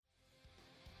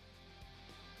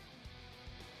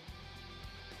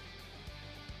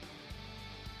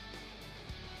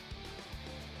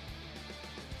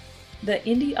The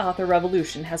indie author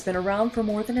revolution has been around for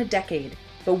more than a decade,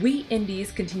 but we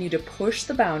indies continue to push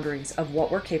the boundaries of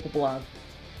what we're capable of.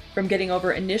 From getting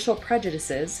over initial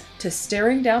prejudices to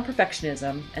staring down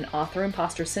perfectionism and author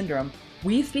imposter syndrome,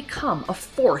 we've become a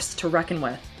force to reckon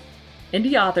with.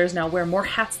 Indie authors now wear more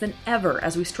hats than ever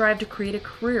as we strive to create a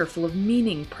career full of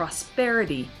meaning,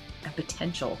 prosperity, and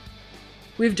potential.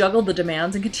 We've juggled the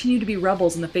demands and continue to be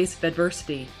rebels in the face of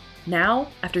adversity. Now,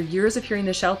 after years of hearing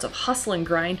the shouts of hustle and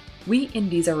grind, we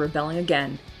indies are rebelling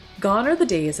again. Gone are the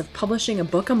days of publishing a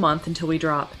book a month until we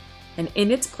drop, and in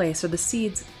its place are the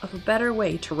seeds of a better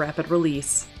way to rapid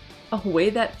release. A way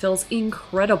that feels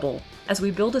incredible as we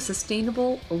build a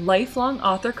sustainable, lifelong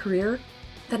author career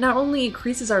that not only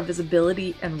increases our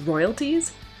visibility and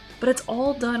royalties, but it's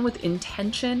all done with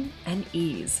intention and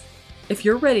ease. If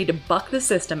you're ready to buck the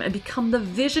system and become the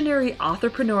visionary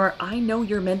authorpreneur I know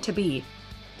you're meant to be,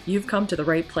 you've come to the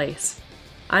right place.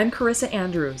 I'm Carissa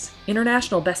Andrews,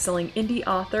 international best-selling indie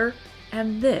author,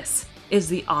 and this is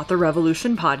the Author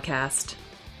Revolution podcast.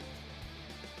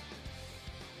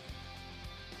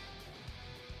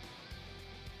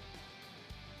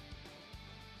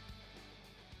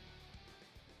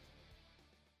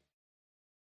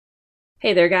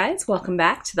 Hey there, guys. Welcome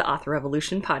back to the Author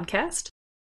Revolution podcast.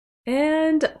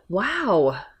 And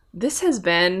wow, this has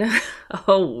been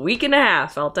a week and a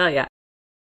half, I'll tell ya.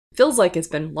 Feels like it's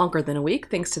been longer than a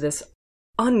week thanks to this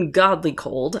ungodly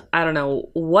cold. I don't know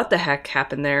what the heck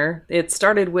happened there. It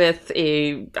started with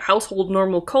a household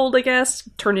normal cold, I guess,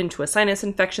 turned into a sinus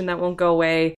infection that won't go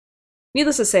away.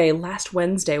 Needless to say, last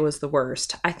Wednesday was the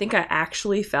worst. I think I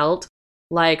actually felt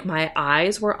like my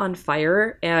eyes were on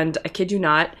fire, and I kid you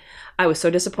not, I was so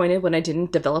disappointed when I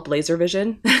didn't develop laser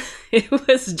vision. It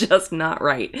was just not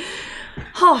right.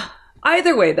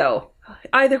 Either way, though.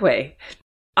 Either way.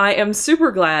 I am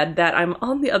super glad that I'm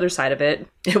on the other side of it.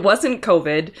 It wasn't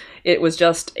COVID. It was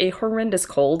just a horrendous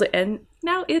cold, and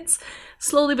now it's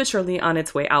slowly but surely on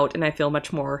its way out, and I feel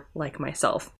much more like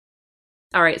myself.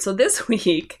 All right, so this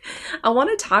week, I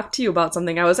want to talk to you about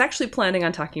something I was actually planning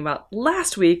on talking about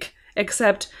last week,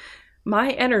 except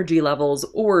my energy levels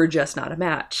were just not a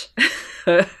match.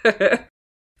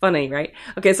 Funny, right?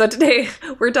 Okay, so today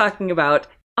we're talking about,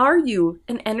 are you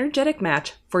an energetic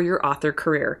match for your author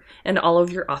career and all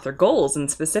of your author goals in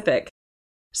specific?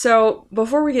 So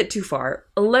before we get too far,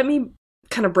 let me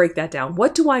kind of break that down.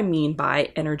 What do I mean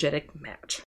by energetic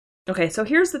match? Okay, so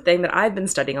here's the thing that I've been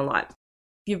studying a lot. If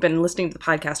you've been listening to the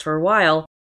podcast for a while,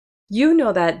 you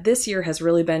know that this year has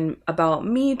really been about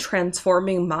me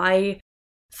transforming my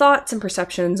thoughts and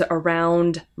perceptions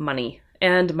around money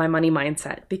and my money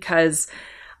mindset, because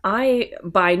I,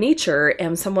 by nature,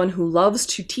 am someone who loves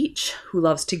to teach, who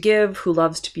loves to give, who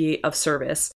loves to be of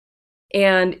service.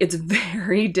 And it's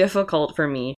very difficult for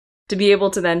me to be able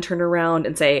to then turn around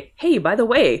and say, hey, by the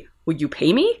way, will you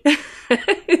pay me?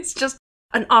 It's just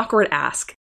an awkward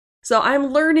ask. So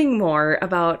I'm learning more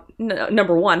about,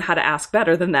 number one, how to ask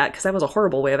better than that, because that was a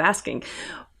horrible way of asking,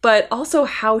 but also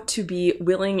how to be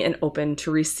willing and open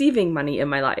to receiving money in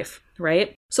my life,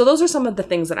 right? So those are some of the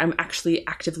things that I'm actually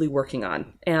actively working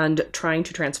on and trying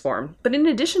to transform. But in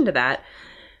addition to that,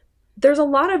 there's a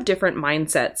lot of different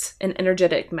mindsets and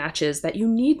energetic matches that you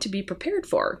need to be prepared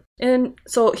for. And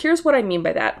so here's what I mean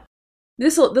by that.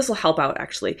 This will help out,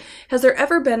 actually. Has there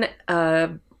ever been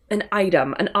an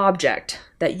item, an object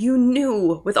that you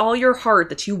knew with all your heart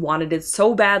that you wanted it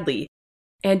so badly,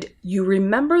 and you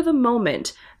remember the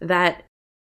moment that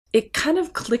it kind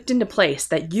of clicked into place,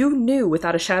 that you knew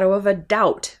without a shadow of a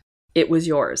doubt it was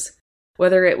yours?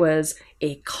 Whether it was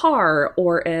a car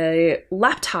or a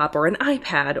laptop or an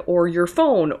iPad or your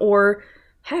phone or,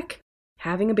 heck,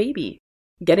 having a baby,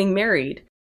 getting married,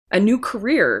 a new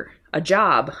career, a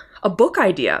job, a book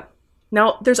idea.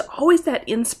 Now, there's always that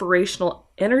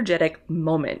inspirational, energetic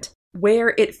moment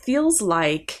where it feels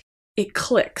like it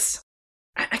clicks.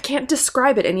 I can't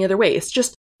describe it any other way. It's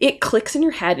just, it clicks in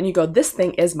your head and you go, this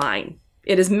thing is mine.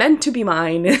 It is meant to be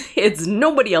mine. It's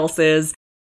nobody else's.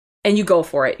 And you go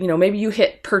for it. Maybe you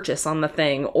hit purchase on the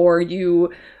thing, or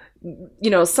you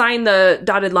sign the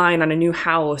dotted line on a new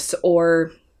house,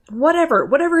 or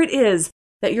whatever it is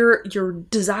that you're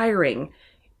desiring.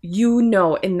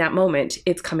 In that moment,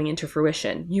 it's coming into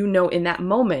fruition. In that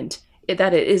moment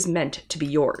that it is meant to be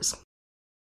yours.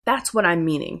 That's what I'm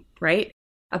meaning, right?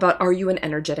 About, are you an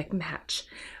energetic match?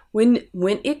 When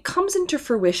it comes into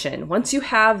fruition, once you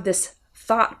have this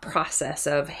thought process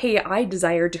of, hey, I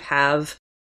desire to have,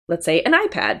 let's say, an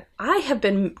iPad. I have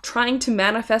been trying to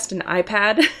manifest an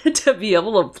iPad to be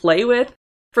able to play with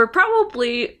for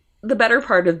probably the better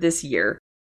part of this year.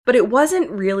 But it wasn't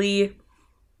really,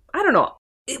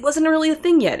 it wasn't really a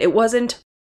thing yet. It wasn't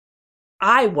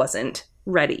I wasn't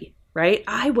ready, right?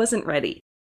 I wasn't ready.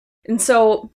 And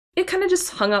so it kind of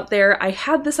just hung out there. I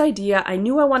had this idea. I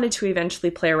knew I wanted to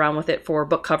eventually play around with it for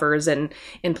book covers and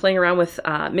playing around with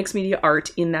mixed media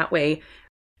art in that way.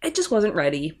 It just wasn't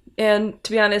ready. And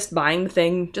to be honest, buying the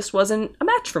thing just wasn't a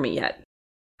match for me yet.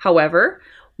 However,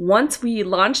 once we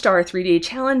launched our 3-day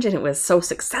challenge and it was so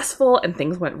successful and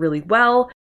things went really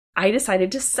well, I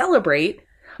decided to celebrate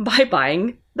by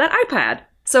buying that iPad.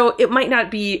 So it might not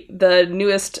be the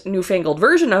newest newfangled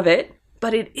version of it,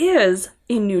 but it is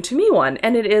a new to me one,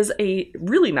 and it is a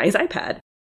really nice iPad.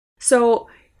 So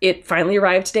it finally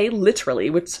arrived today, literally,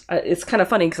 which it's kind of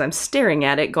funny because I'm staring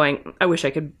at it going, I wish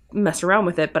I could mess around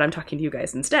with it, but I'm talking to you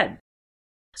guys instead.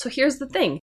 So here's the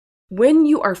thing. When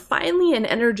you are finally an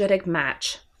energetic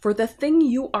match for the thing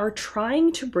you are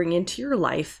trying to bring into your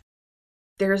life,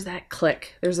 there's that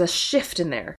click. There's a shift in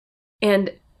there.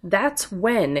 And that's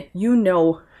when you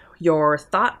know your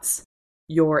thoughts,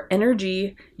 your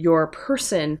energy, your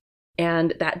person,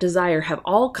 and that desire have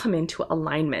all come into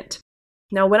alignment.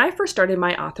 Now, when I first started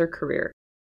my author career,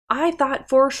 I thought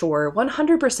for sure,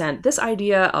 100%, this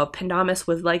idea of Pendamis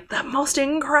was like the most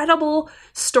incredible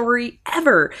story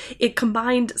ever. It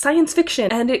combined science fiction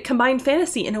and it combined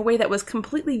fantasy in a way that was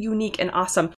completely unique and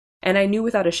awesome. And I knew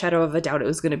without a shadow of a doubt it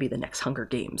was going to be the next Hunger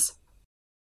Games.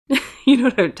 You know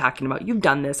what I'm talking about. You've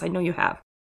done this. I know you have.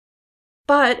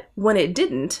 But when it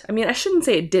didn't, I mean, I shouldn't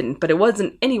say it didn't, but it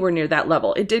wasn't anywhere near that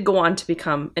level. It did go on to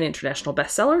become an international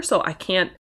bestseller, so I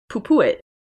can't poo-poo it.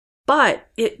 But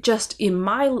it just, in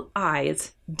my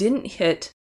eyes, didn't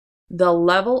hit the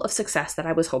level of success that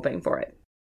I was hoping for it.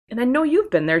 And I know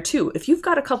you've been there too. If you've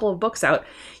got a couple of books out,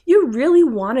 you really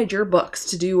wanted your books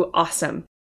to do awesome.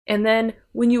 And then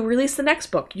when you release the next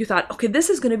book, you thought, okay, this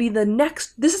is going to be the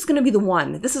next, this is going to be the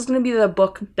one. This is going to be the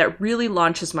book that really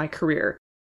launches my career.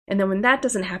 And then when that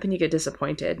doesn't happen, you get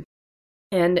disappointed.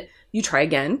 And you try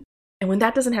again. And when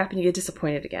that doesn't happen, you get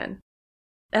disappointed again.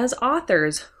 As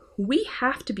authors, we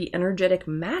have to be energetic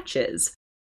matches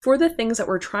for the things that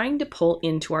we're trying to pull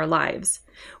into our lives.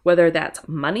 Whether that's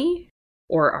money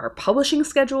or our publishing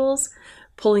schedules,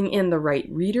 pulling in the right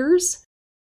readers,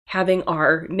 having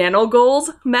our nano goals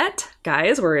met.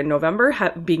 Guys, we're in November,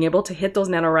 being able to hit those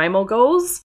NaNoWriMo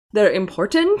goals that are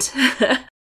important.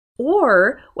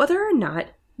 Or whether or not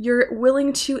you're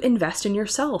willing to invest in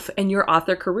yourself and your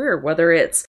author career, whether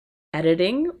it's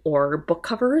editing or book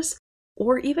covers,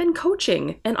 or even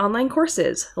coaching and online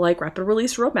courses like Rapid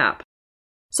Release Roadmap.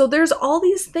 So there's all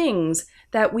these things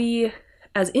that we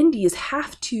as indies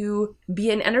have to be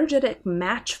an energetic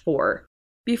match for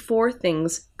before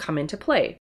things come into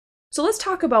play. So let's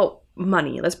talk about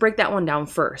money. Let's break that one down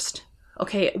first.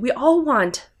 Okay, we all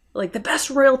want like the best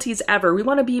royalties ever. We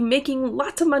want to be making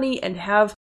lots of money and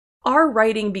have our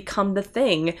writing become the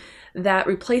thing that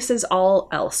replaces all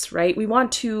else, right? We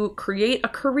want to create a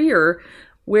career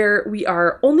where we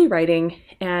are only writing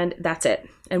and that's it.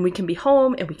 And we can be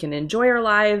home and we can enjoy our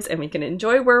lives and we can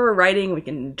enjoy where we're writing. We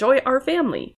can enjoy our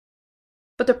family.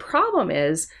 But the problem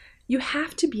is you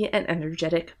have to be an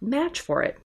energetic match for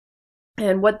it.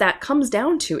 And what that comes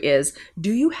down to is,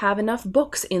 do you have enough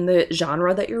books in the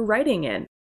genre that you're writing in?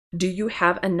 Do you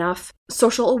have enough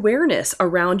social awareness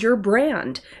around your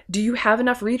brand? Do you have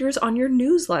enough readers on your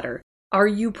newsletter? Are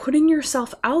you putting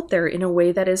yourself out there in a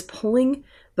way that is pulling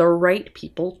the right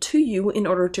people to you in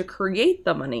order to create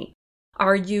the money?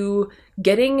 Are you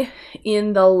getting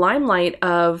in the limelight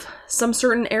of some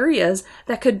certain areas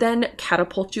that could then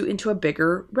catapult you into a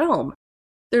bigger realm?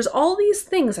 There's all these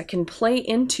things that can play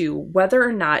into whether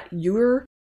or not you're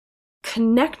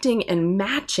connecting and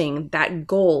matching that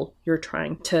goal you're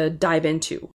trying to dive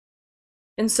into.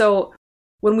 And so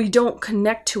when we don't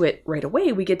connect to it right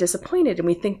away, we get disappointed and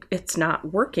we think it's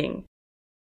not working.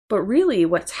 But really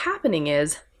what's happening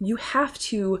is you have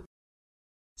to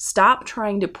stop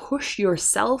trying to push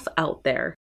yourself out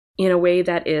there in a way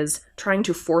that is trying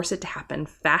to force it to happen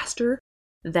faster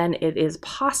than it is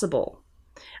possible.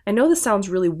 I know this sounds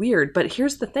really weird, but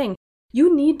here's the thing.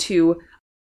 You need to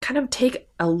kind of take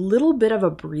a little bit of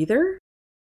a breather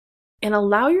and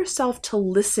allow yourself to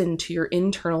listen to your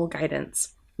internal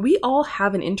guidance. We all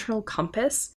have an internal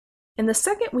compass, and the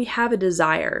second we have a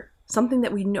desire, something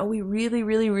that we know we really,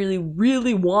 really, really,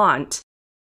 really want,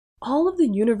 all of the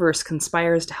universe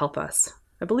conspires to help us.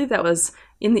 I believe that was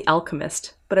in The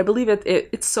Alchemist, but I believe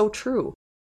it's so true.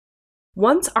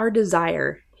 Once our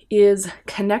desire is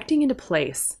connecting into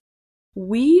place,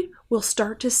 we will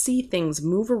start to see things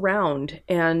move around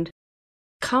and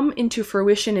come into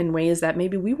fruition in ways that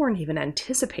maybe we weren't even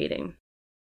anticipating.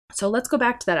 So let's go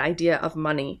back to that idea of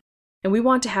money. And we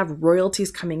want to have royalties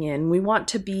coming in. We want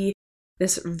to be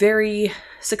this very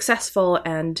successful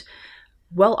and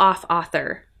well-off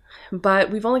author,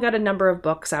 but we've only got a number of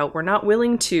books out. We're not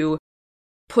willing to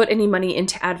put any money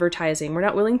into advertising. We're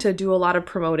not willing to do a lot of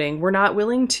promoting. We're not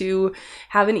willing to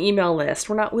have an email list.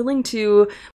 We're not willing to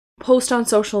post on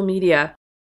social media.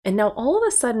 And now all of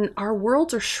a sudden, our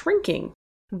worlds are shrinking.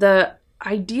 The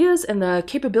ideas and the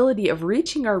capability of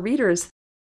reaching our readers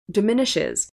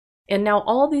diminishes. And now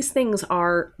all these things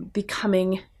are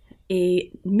becoming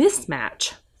a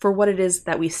mismatch for what it is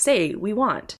that we say we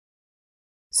want.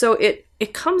 So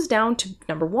it comes down to,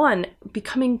 number one,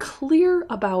 becoming clear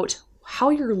about how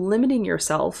you're limiting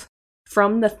yourself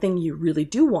from the thing you really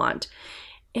do want.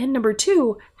 And number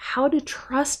two, how to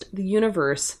trust the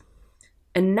universe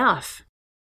enough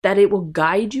that it will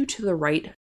guide you to the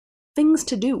right things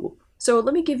to do. So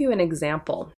let me give you an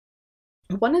example.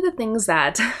 One of the things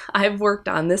that I've worked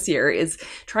on this year is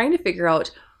trying to figure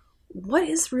out what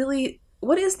is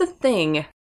the thing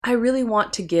I really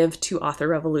want to give to Author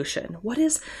Revolution? What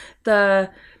is the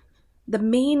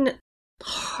main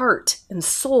heart and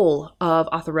soul of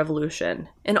Author Revolution?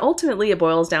 And ultimately, it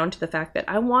boils down to the fact that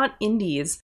I want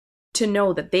indies to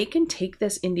know that they can take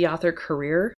this indie author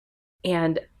career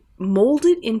and mold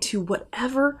it into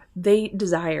whatever they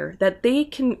desire, that they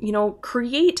can,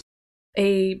 create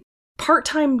a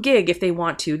part-time gig if they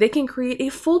want to. They can create a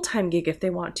full-time gig if they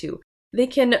want to. They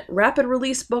can rapid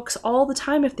release books all the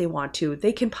time if they want to.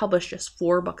 They can publish just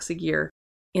 4 books a year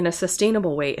in a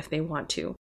sustainable way if they want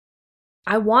to.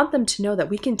 I want them to know that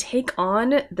we can take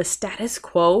on the status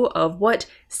quo of what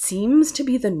seems to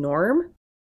be the norm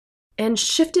and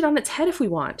shift it on its head if we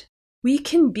want. We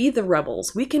can be the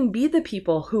rebels. We can be the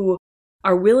people who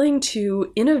are willing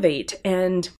to innovate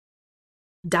and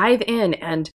dive in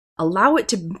and allow it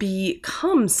to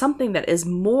become something that is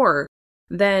more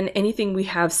than anything we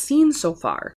have seen so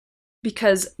far.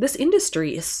 Because this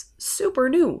industry is super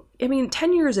new.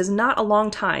 10 years is not a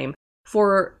long time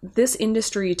for this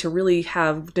industry to really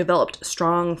have developed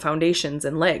strong foundations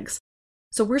and legs.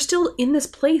 So we're still in this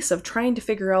place of trying to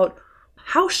figure out,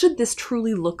 how should this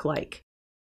truly look like?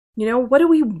 What do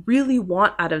we really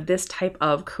want out of this type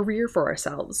of career for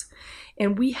ourselves?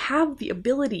 And we have the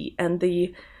ability and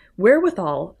the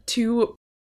wherewithal to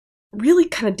really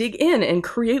kind of dig in and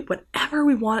create whatever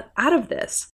we want out of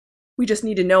this. We just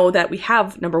need to know that we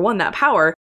have, number one, that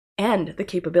power and the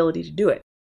capability to do it.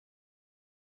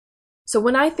 So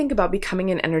when I think about becoming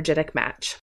an energetic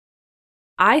match,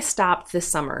 I stopped this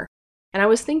summer and I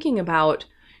was thinking about,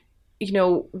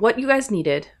 what you guys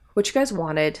needed, what you guys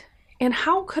wanted, and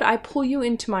how could I pull you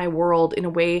into my world in a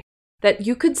way that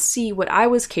you could see what I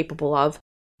was capable of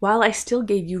while I still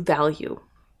gave you value.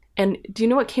 And do you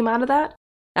know what came out of that?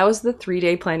 That was the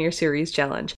 3-day Plan Your Series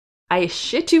challenge. I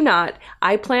shit you not,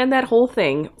 I planned that whole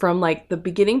thing from the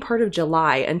beginning part of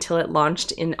July until it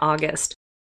launched in August.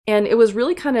 And it was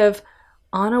really kind of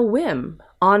on a whim,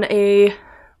 on a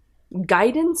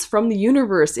guidance from the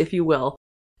universe, if you will,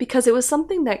 because it was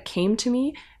something that came to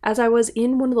me as I was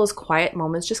in one of those quiet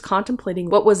moments, just contemplating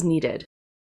what was needed.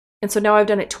 And so now I've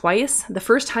done it twice. The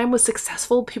first time was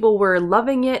successful. People were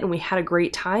loving it and we had a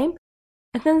great time.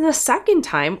 And then the second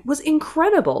time was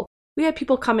incredible. We had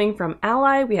people coming from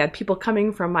Ally. We had people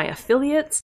coming from my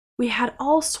affiliates. We had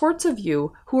all sorts of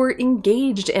you who were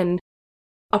engaged and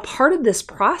a part of this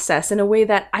process in a way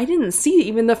that I didn't see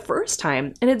even the first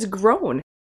time. And it's grown.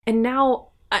 And now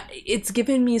it's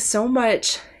given me so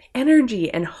much energy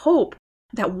and hope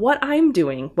that what I'm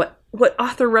doing, what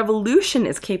Author Revolution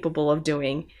is capable of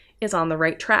doing, is on the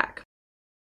right track.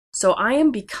 So I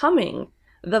am becoming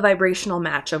the vibrational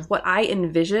match of what I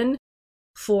envision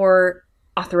for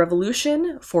Author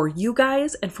Revolution, for you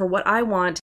guys, and for what I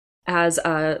want as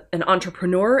an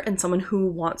entrepreneur and someone who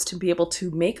wants to be able to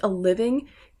make a living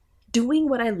doing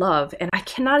what I love. And I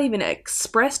cannot even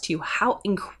express to you how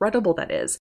incredible that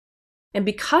is. And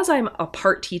because I'm a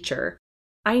part teacher,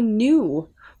 I knew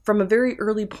from a very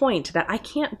early point that I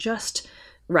can't just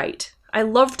write. I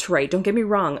love to write, don't get me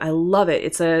wrong. I love it.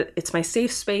 It's my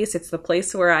safe space. It's the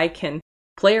place where I can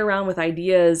play around with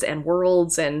ideas and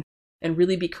worlds and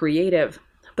really be creative.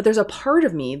 But there's a part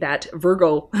of me, that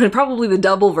Virgo, probably the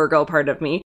double Virgo part of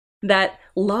me, that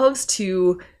loves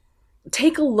to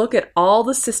take a look at all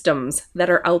the systems that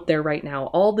are out there right now,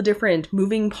 all the different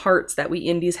moving parts that we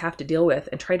indies have to deal with,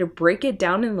 and try to break it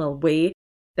down in a way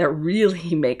that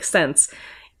really makes sense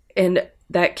and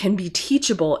that can be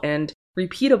teachable and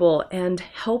repeatable and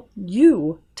help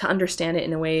you to understand it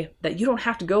in a way that you don't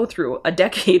have to go through a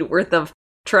decade worth of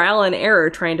trial and error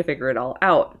trying to figure it all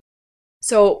out.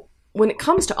 So when it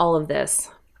comes to all of this,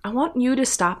 I want you to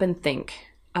stop and think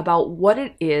about what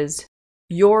it is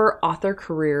your author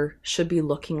career should be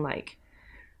looking like.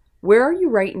 Where are you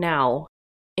right now?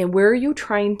 And where are you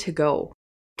trying to go?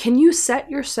 Can you set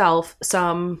yourself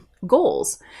some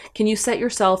goals? Can you set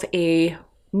yourself a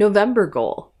November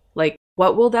goal? Like,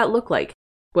 what will that look like?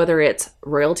 Whether it's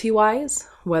royalty wise,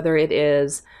 whether it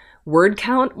is word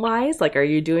count wise, like, are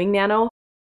you doing nano?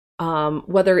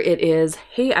 Whether it is,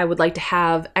 hey, I would like to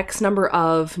have X number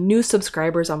of new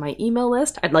subscribers on my email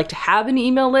list. I'd like to have an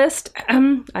email list.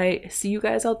 I see you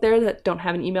guys out there that don't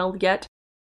have an email yet.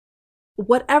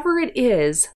 Whatever it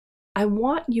is, I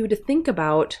want you to think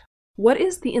about what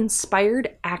is the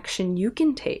inspired action you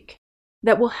can take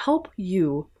that will help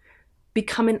you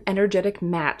become an energetic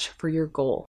match for your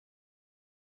goal.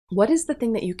 What is the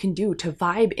thing that you can do to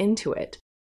vibe into it?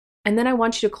 And then I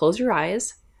want you to close your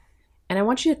eyes and I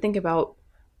want you to think about,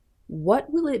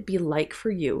 what will it be like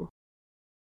for you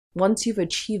once you've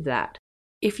achieved that?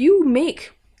 If you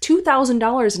make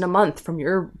 $2,000 in a month from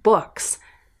your books,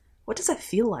 what does that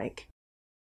feel like?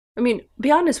 I mean,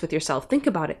 be honest with yourself. Think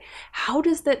about it. How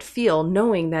does that feel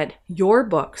knowing that your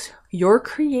books, your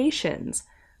creations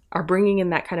are bringing in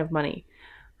that kind of money?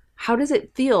 How does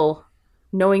it feel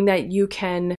knowing that you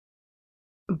can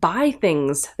buy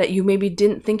things that you maybe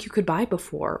didn't think you could buy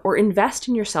before, or invest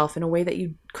in yourself in a way that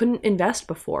you couldn't invest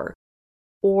before,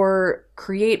 or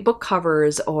create book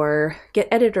covers, or get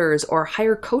editors, or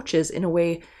hire coaches in a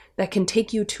way that can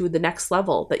take you to the next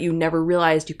level that you never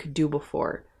realized you could do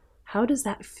before? How does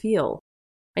that feel?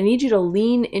 I need you to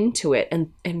lean into it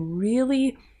and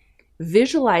really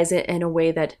visualize it in a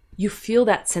way that you feel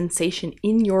that sensation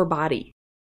in your body.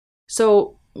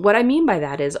 So what I mean by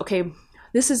that is, okay,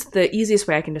 this is the easiest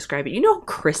way I can describe it. You know,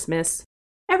 Christmas,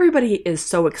 everybody is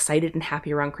so excited and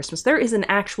happy around Christmas. There is an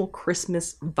actual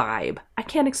Christmas vibe. I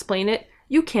can't explain it.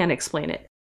 You can't explain it.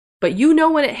 But you know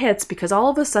when it hits, because all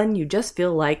of a sudden you just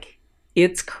feel like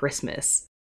it's Christmas.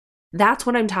 That's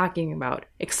what I'm talking about,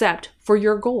 except for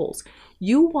your goals.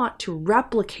 You want to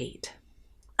replicate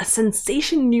a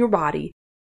sensation in your body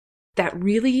that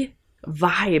really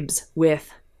vibes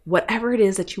with whatever it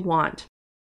is that you want.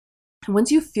 And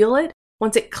once you feel it,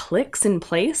 once it clicks in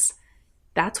place,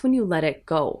 that's when you let it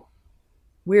go.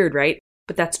 Weird, right?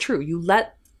 But that's true. You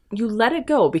let it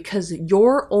go, because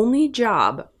your only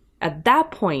job at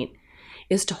that point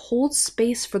is to hold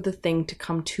space for the thing to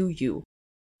come to you.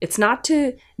 It's not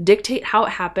to dictate how it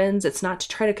happens. It's not to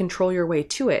try to control your way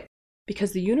to it,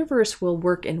 because the universe will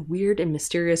work in weird and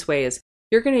mysterious ways.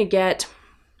 You're going to get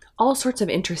all sorts of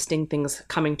interesting things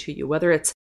coming to you, whether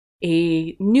it's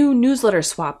a new newsletter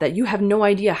swap that you have no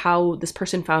idea how this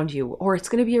person found you, or it's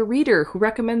going to be a reader who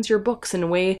recommends your books in a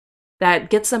way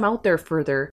that gets them out there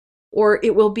further, or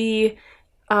it will be,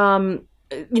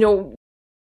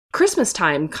 Christmas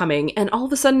time coming and all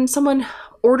of a sudden someone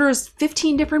orders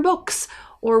 15 different books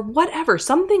or whatever.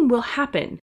 Something will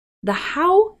happen. The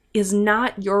how is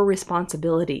not your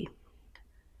responsibility.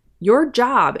 Your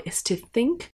job is to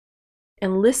think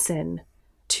and listen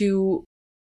to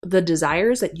the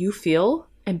desires that you feel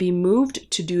and be moved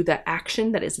to do the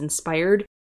action that is inspired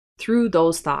through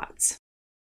those thoughts.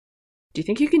 Do you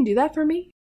think you can do that for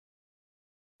me?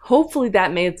 Hopefully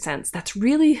that made sense. That's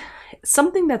really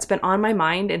something that's been on my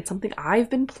mind and something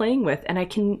I've been playing with. And I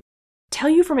can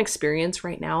tell you from experience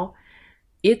right now,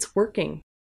 it's working.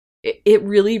 It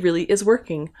really, really is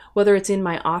working. Whether it's in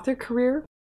my author career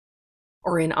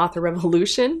or in Author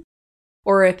Revolution,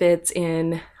 or if it's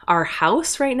in our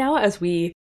house right now as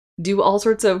we do all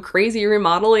sorts of crazy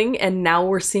remodeling, and now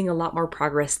we're seeing a lot more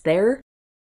progress there.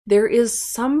 There is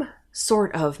some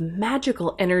sort of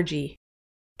magical energy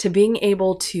to being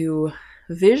able to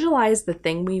visualize the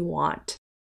thing we want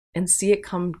and see it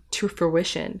come to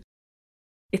fruition.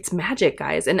 It's magic,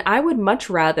 guys. And I would much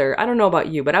rather, I don't know about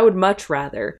you, but I would much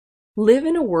rather live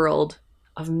in a world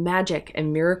of magic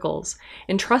and miracles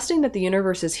and trusting that the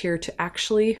universe is here to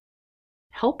actually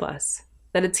help us,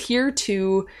 that it's here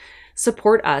to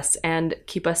support us and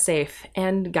keep us safe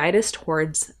and guide us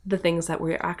towards the things that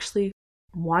we're actually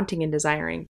wanting and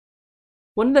desiring.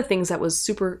 One of the things that was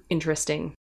super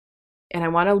interesting, and I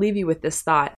want to leave you with this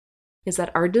thought, is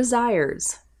that our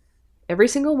desires, every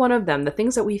single one of them, the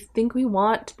things that we think we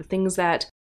want, the things that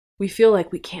we feel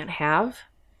like we can't have,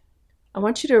 I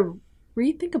want you to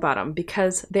rethink about them,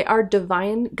 because they are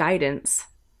divine guidance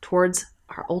towards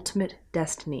our ultimate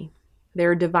destiny. They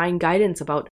are divine guidance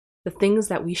about the things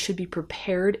that we should be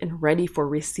prepared and ready for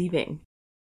receiving.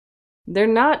 They're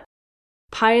not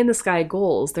pie in the sky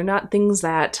goals. They're not things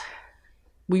that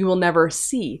we will never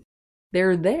see.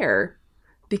 They're there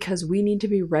because we need to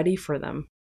be ready for them.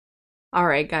 All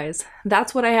right, guys,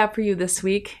 that's what I have for you this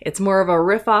week. It's more of a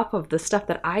riff off of the stuff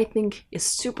that I think is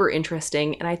super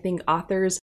interesting, and I think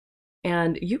authors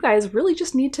and you guys really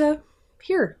just need to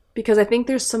hear. because I think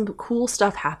there's some cool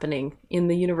stuff happening in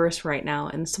the universe right now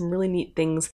and some really neat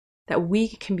things that we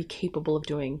can be capable of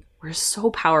doing. We're so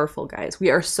powerful, guys.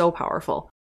 We are so powerful.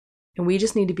 And we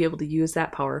just need to be able to use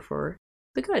that power for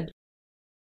the good.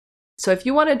 So if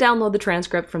you want to download the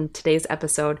transcript from today's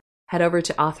episode, head over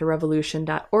to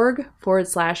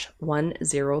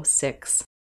authorrevolution.org/106.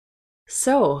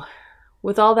 So,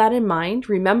 with all that in mind,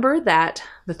 remember that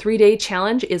the 3-day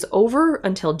challenge is over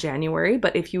until January,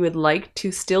 but if you would like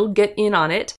to still get in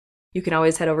on it, you can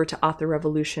always head over to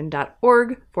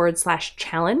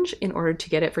authorrevolution.org/challenge in order to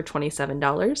get it for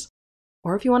 $27.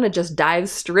 Or if you want to just dive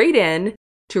straight in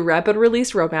to Rapid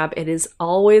Release Roadmap, it is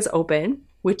always open,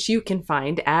 which you can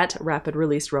find at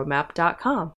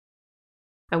rapidreleaseroadmap.com.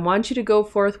 I want you to go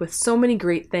forth with so many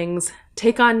great things,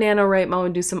 take on NaNoWriMo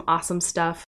and do some awesome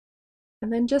stuff,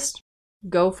 and then just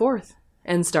go forth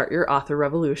and start your author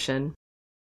revolution.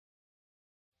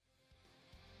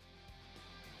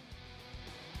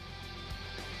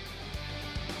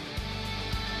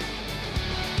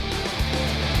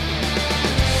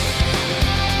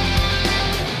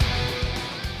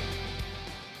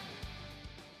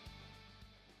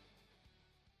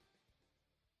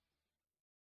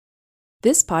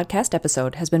 This podcast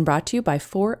episode has been brought to you by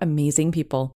 4 amazing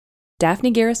people: Daphne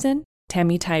Garrison,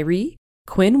 Tammy Tyree,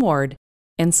 Quinn Ward,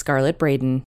 and Scarlett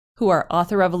Braden, who are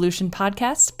Author Revolution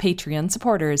Podcast's Patreon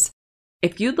supporters.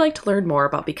 If you'd like to learn more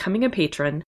about becoming a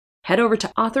patron, head over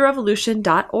to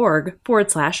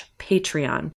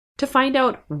authorrevolution.org/Patreon to find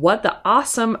out what the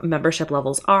awesome membership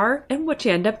levels are and what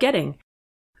you end up getting.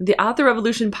 The Author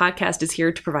Revolution Podcast is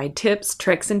here to provide tips,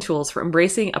 tricks, and tools for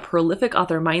embracing a prolific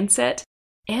author mindset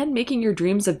and making your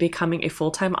dreams of becoming a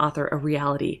full-time author a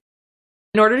reality.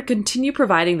 In order to continue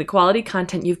providing the quality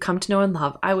content you've come to know and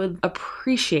love, I would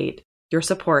appreciate your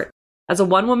support. As a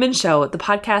one-woman show, the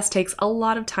podcast takes a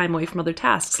lot of time away from other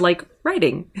tasks like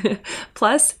writing.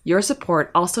 Plus, your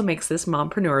support also makes this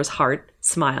mompreneur's heart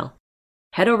smile.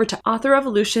 Head over to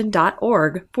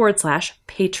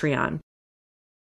authorrevolution.org/Patreon.